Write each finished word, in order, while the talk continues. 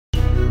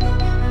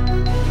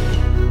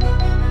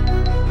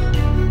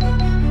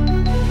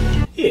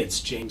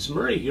It's James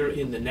Murray. You're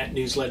in the Net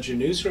News Ledger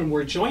newsroom.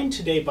 We're joined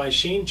today by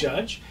Shane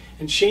Judge,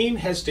 and Shane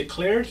has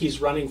declared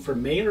he's running for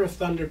mayor of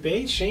Thunder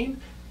Bay.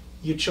 Shane,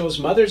 you chose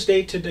Mother's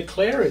Day to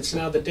declare. It's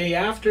now the day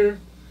after.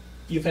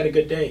 You've had a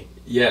good day.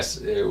 Yes,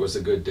 it was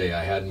a good day.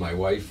 I had my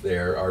wife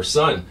there. Our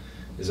son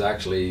is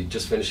actually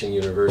just finishing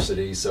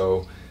university,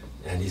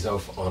 and he's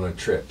off on a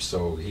trip.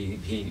 So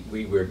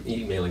we were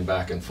emailing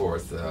back and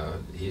forth.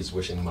 He's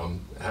wishing Mom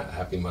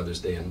happy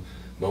Mother's Day, and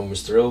Mom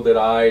was thrilled that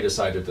I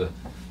decided to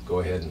go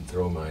ahead and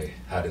throw my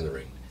hat in the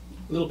ring.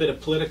 A little bit of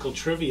political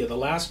trivia. The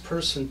last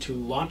person to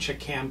launch a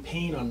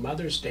campaign on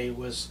Mother's Day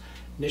was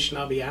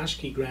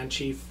Anishinaabe-Ashkee Grand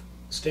Chief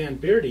Stan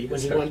Beardy when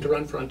he wanted to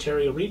run for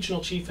Ontario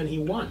Regional Chief, and he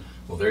won.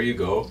 Well, there you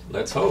go.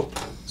 Let's hope.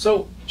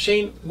 So,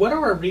 Shane, what do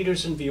our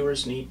readers and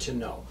viewers need to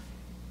know?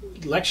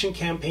 Election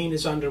campaign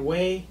is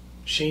underway.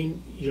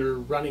 Shane, you're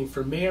running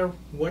for mayor.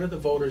 What do the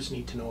voters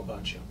need to know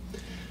about you?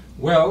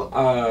 Well,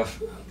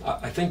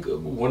 I think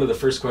one of the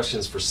first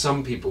questions for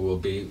some people will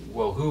be,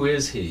 well, who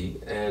is he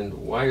and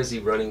why is he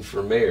running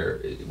for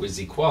mayor? Was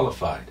he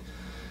qualified?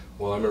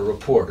 Well, I'm a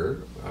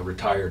reporter,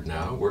 retired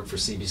now, worked for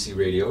CBC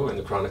Radio and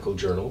the Chronicle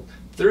Journal.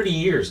 30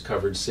 years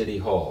covered City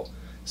Hall.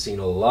 Seen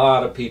a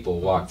lot of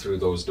people walk through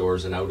those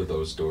doors and out of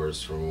those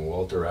doors, from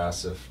Walter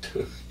Asif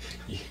to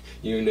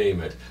you name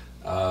it.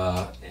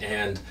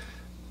 And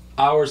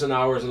hours and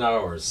hours and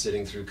hours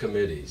sitting through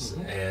committees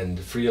and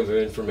freedom of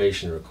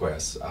information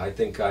requests. I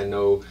think I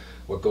know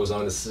what goes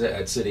on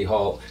at City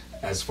Hall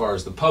as far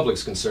as the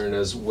public's concerned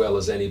as well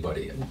as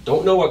anybody.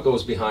 Don't know what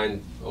goes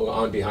behind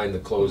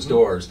the closed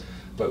doors,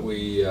 but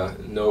we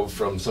know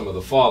from some of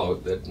the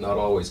fallout that not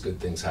always good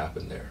things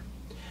happen there.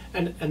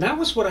 And that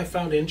was what I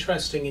found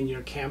interesting in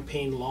your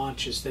campaign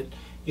launch, is that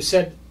you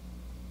said,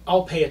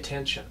 I'll pay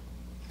attention.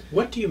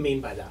 What do you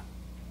mean by that?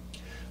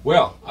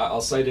 Well,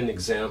 I'll cite an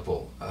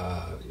example.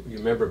 You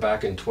remember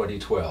back in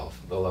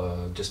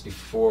 2012, just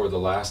before the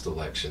last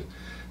election,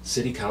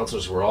 city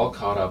councilors were all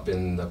caught up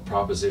in the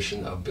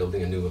proposition of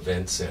building a new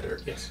event center.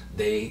 Yes.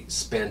 They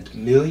spent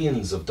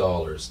millions of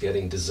dollars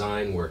getting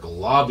design work,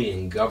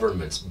 lobbying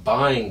governments,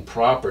 buying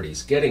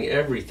properties, getting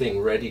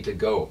everything ready to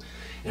go.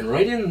 And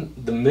right in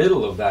the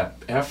middle of that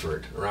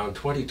effort, around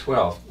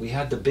 2012, we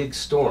had the big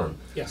storm.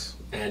 Yes.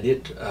 And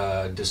it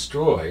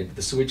destroyed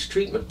the sewage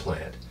treatment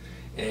plant.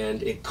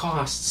 And it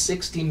cost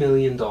 $60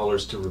 million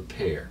to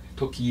repair. It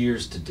took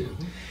years to do.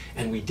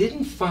 And we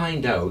didn't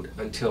find out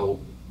until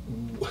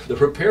the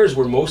repairs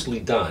were mostly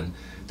done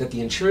that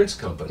the insurance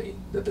company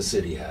that the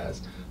city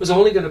has was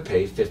only going to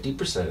pay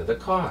 50% of the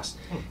cost.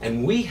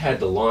 And we had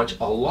to launch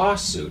a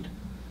lawsuit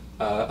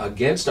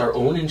against our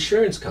own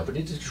insurance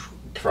company to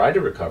try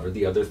to recover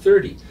the other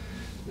 30.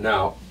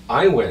 Now,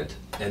 I went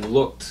and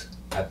looked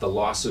at the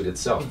lawsuit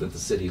itself that the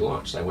city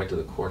launched. I went to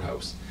the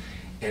courthouse.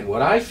 And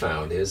what I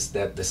found is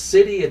that the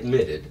city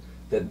admitted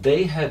that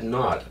they had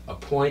not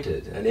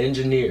appointed an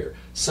engineer,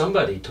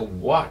 somebody to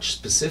watch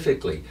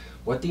specifically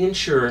what the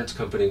insurance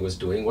company was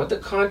doing, what the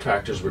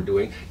contractors were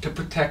doing to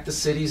protect the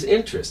city's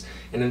interests.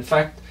 And in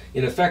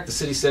effect, the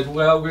city said,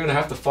 well, we're going to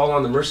have to fall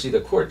on the mercy of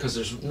the court because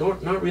there's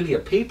not really a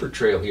paper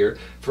trail here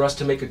for us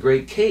to make a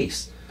great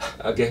case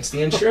against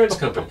the insurance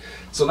company.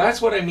 So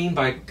that's what I mean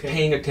by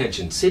paying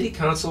attention. City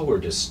council were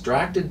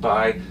distracted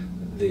by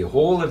the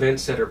whole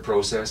event center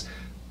process.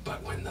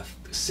 But when the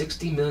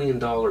 $60 million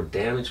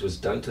damage was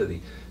done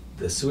to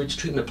the sewage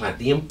treatment plant,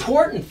 the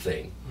important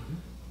thing,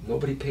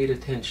 nobody paid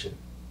attention.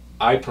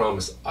 I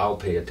promise I'll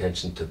pay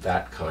attention to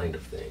that kind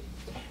of thing.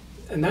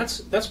 And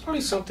that's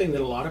probably something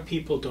that a lot of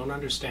people don't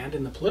understand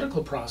in the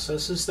political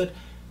process, is that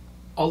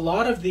a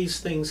lot of these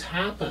things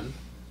happen,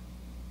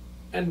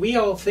 and we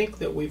all think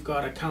that we've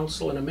got a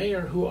council and a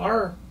mayor who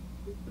are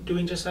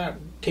doing just that,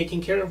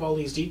 taking care of all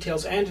these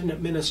details, and an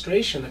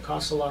administration that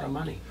costs a lot of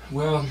money.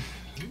 Well,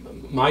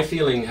 my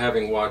feeling,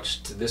 having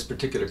watched this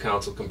particular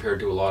council compared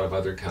to a lot of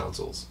other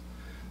councils,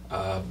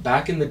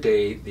 back in the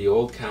day, the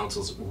old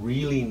councils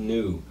really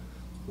knew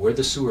where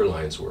the sewer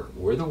lines were,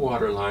 where the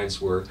water lines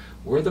were,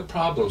 where the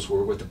problems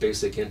were with the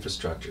basic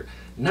infrastructure.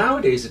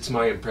 Nowadays, it's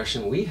my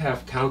impression we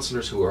have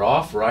councillors who are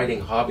off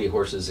riding hobby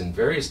horses in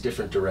various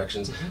different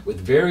directions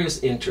with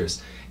various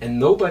interests, and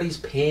nobody's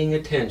paying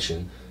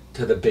attention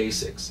to the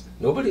basics.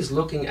 Nobody's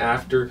looking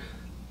after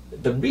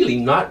the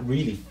not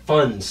really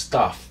fun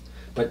stuff,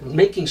 but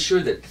making sure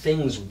that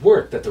things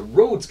work, that the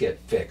roads get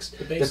fixed,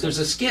 that there's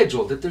a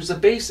schedule, that there's the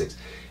basics.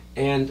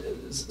 And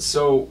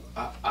so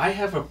I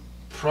have a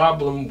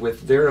problem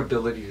with their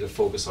ability to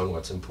focus on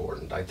what's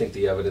important. I think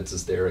the evidence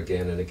is there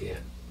again and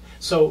again.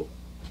 So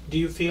do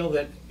you feel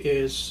that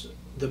is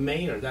the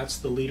mayor, that's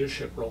the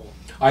leadership role?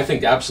 I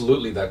think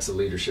absolutely that's the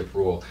leadership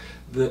role.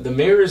 The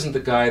mayor isn't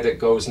the guy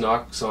that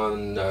knocks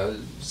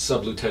on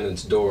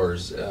sub-lieutenants'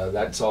 doors.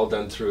 That's all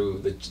done through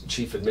the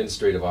chief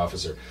administrative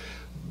officer.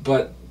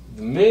 But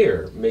the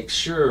mayor makes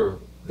sure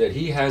that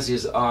he has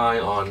his eye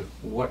on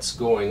what's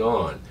going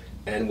on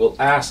and will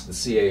ask the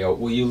CAO,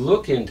 will you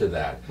look into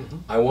that?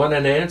 I want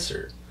an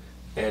answer.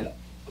 And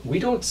we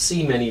don't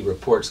see many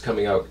reports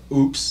coming out,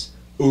 oops,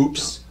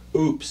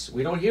 oops.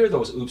 We don't hear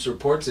those oops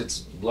reports.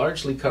 It's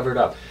largely covered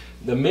up.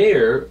 The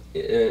mayor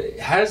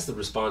has the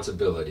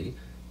responsibility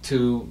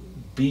to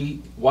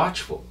be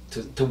watchful,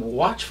 to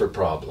watch for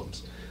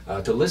problems,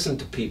 to listen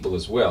to people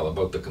as well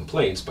about the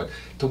complaints, but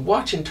to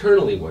watch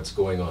internally what's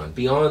going on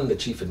beyond the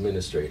chief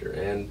administrator.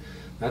 And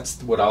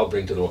that's what I'll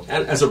bring to the role.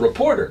 And as a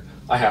reporter,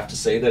 I have to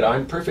say that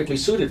I'm perfectly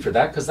suited for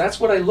that, because that's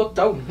what I looked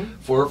out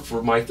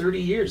for my 30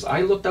 years.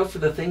 I looked out for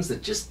the things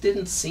that just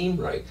didn't seem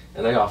right,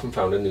 and I often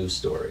found a news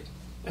story.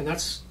 And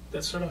that's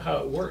sort of how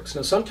it works.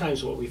 Now,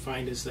 sometimes what we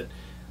find is that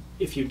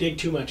if you dig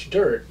too much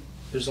dirt,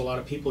 there's a lot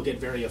of people get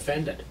very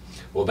offended.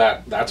 Well,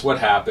 that's what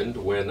happened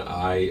when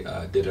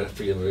I did a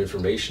Freedom of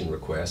Information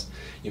request.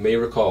 You may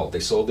recall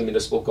they sold the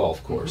municipal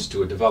golf course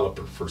to a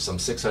developer for some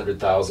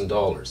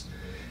 $600,000.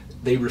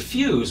 They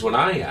refused when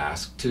I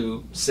asked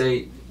to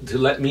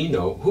let me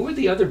know who were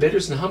the other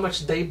bidders and how much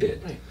did they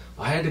bid. Right.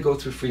 I had to go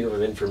through Freedom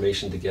of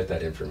Information to get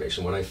that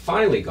information. When I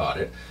finally got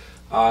it,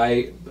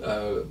 I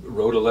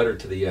wrote a letter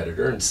to the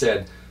editor and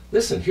said,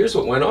 listen, here's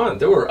what went on.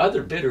 There were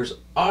other bidders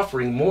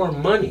offering more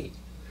money.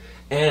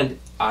 And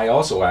I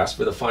also asked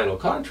for the final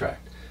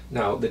contract.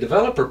 Now, the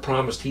developer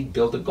promised he'd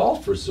build a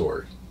golf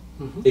resort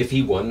if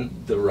he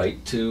won the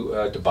right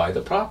to buy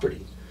the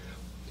property.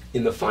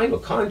 In the final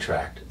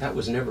contract, that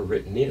was never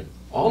written in.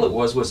 All it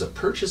was a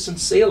purchase and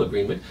sale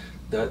agreement.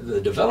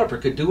 The developer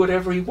could do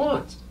whatever he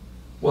wants.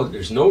 Well,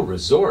 there's no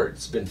resort.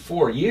 It's been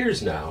 4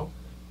 years now,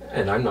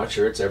 and I'm not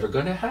sure it's ever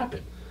going to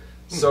happen.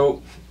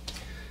 So,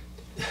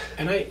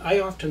 and I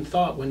often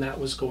thought when that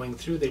was going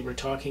through, they were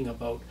talking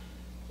about,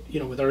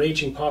 with our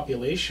aging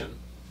population,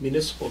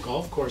 municipal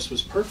golf course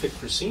was perfect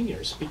for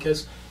seniors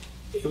because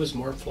it was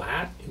more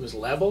flat, it was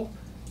level,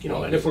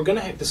 and if we're going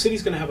to have, the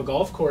city's going to have a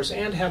golf course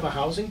and have a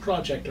housing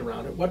project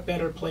around it, what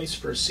better place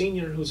for a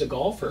senior who's a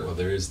golfer? Well,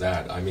 there is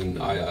that. I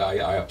mean,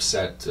 I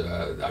upset,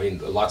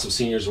 lots of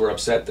seniors were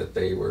upset that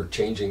they were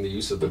changing the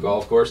use of the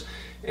golf course,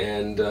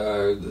 and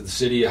the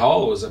City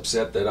Hall was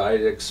upset that I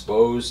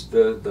exposed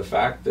the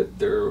fact that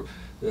there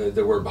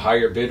were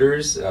higher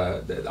bidders.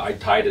 I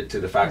tied it to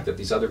the fact that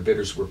these other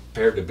bidders were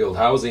prepared to build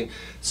housing.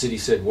 The city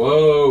said,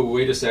 whoa,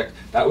 wait a sec,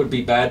 that would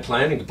be bad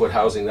planning to put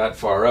housing that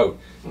far out.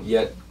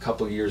 Yet a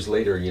couple of years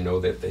later,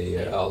 that they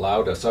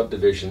allowed a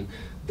subdivision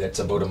that's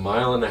about 1.5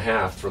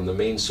 miles from the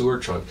main sewer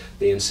trunk.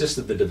 They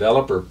insisted the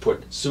developer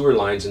put sewer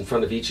lines in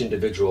front of each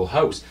individual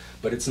house,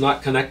 but it's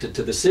not connected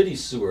to the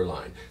city's sewer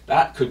line.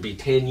 That could be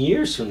 10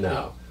 years from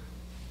now.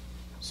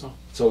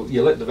 So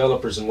you let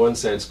developers, in one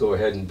sense, go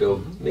ahead and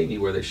build maybe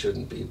where they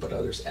shouldn't be, but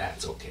others,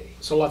 it's okay.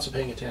 So lots of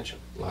paying attention.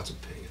 Lots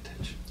of paying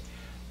attention.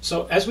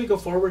 So as we go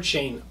forward,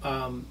 Shane,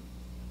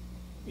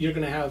 you're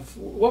going to have,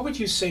 what would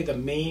you say the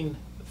main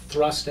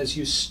thrust as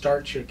you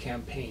start your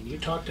campaign? You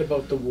talked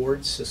about the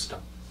ward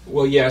system.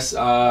 Well, yes.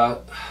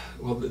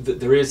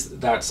 There is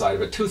that side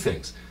of it. Two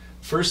things.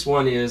 First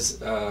one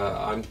is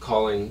I'm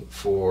calling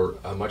for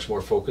a much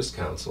more focused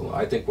council.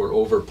 I think we're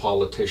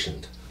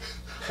over-politicianed.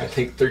 I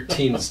think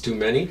 13 is too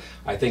many.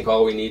 I think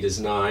all we need is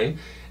 9.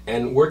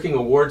 And working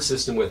a ward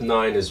system with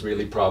 9 is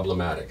really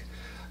problematic.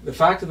 The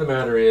fact of the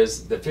matter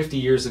is that 50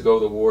 years ago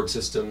the ward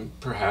system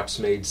perhaps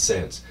made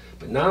sense.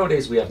 But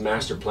nowadays we have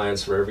master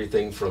plans for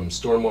everything from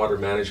stormwater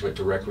management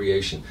to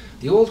recreation.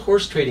 The old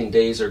horse trading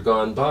days are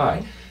gone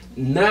by.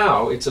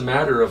 Now it's a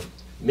matter of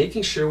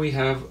making sure we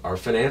have our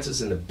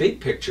finances in the big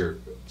picture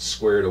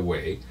squared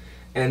away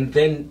and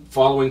then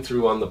following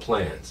through on the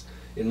plans.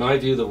 In my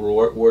view, the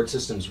ward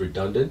system is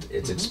redundant.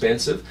 It's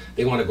expensive.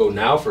 They want to go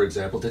now, for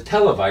example, to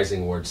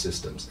televising ward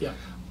systems. Yeah.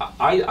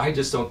 I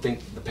just don't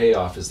think the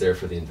payoff is there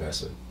for the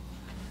investment.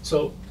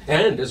 So,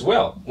 and as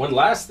well, one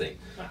last thing,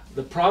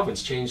 the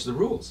province changed the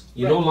rules.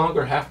 You no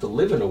longer have to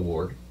live in a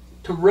ward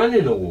to run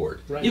in a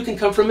ward. Right. You can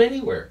come from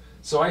anywhere.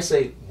 So I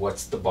say,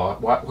 what's the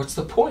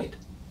point?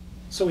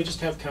 So we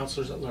just have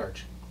councillors at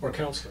large, or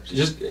councillors.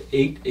 Just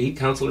eight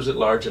councillors at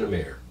large and a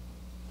mayor.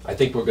 I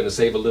think we're going to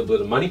save a little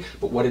bit of money,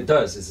 but what it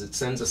does is it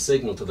sends a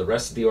signal to the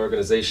rest of the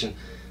organization,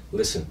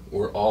 listen,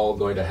 we're all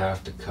going to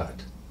have to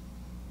cut.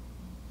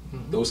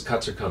 Those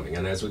cuts are coming,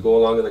 and as we go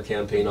along in the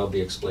campaign, I'll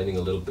be explaining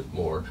a little bit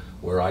more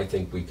where I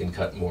think we can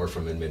cut more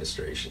from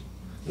administration.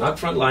 Not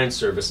frontline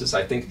services.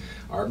 I think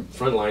our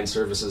frontline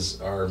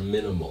services are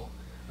minimal.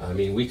 I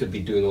mean, we could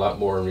be doing a lot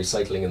more in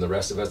recycling, and the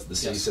rest of us, the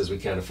city says we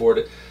can't afford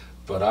it.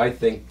 But I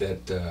think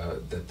that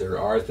that there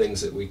are things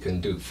that we can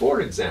do.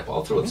 For example,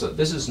 I'll throw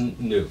this is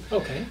new.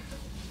 Okay.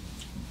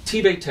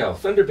 T-Bay-Tel,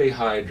 Thunder Bay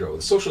Hydro,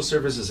 the Social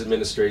Services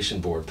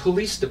Administration Board,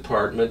 Police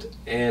Department,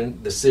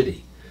 and the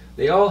city.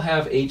 They all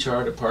have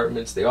HR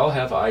departments. They all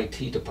have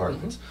IT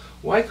departments.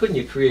 Why couldn't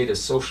you create a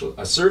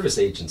service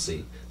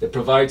agency that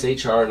provides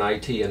HR and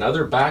IT and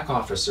other back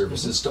office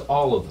services to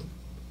all of them,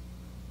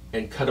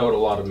 and cut out a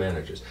lot of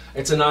managers?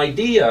 It's an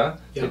idea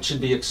that should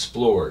be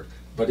explored.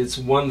 But it's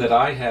one that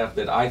I have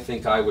that I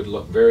think I would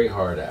look very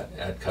hard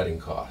at cutting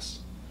costs.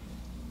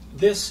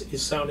 This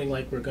is sounding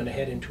like we're going to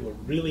head into a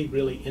really,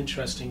 really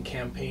interesting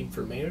campaign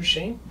for Mayor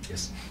Shane.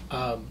 Yes.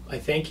 I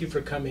thank you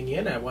for coming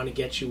in. I want to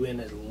get you in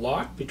a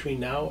lot between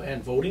now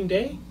and voting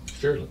day.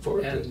 Sure, look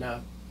forward to it.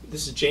 And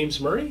This is James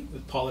Murray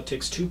with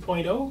Politics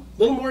 2.0. A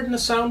little more than a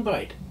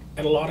soundbite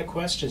and a lot of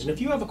questions. And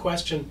if you have a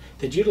question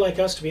that you'd like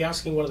us to be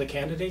asking one of the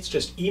candidates,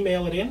 just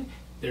email it in.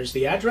 There's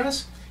the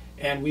address,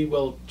 and we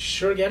will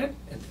sure get it.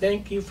 And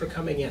thank you for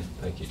coming in.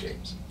 Thank you,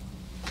 James.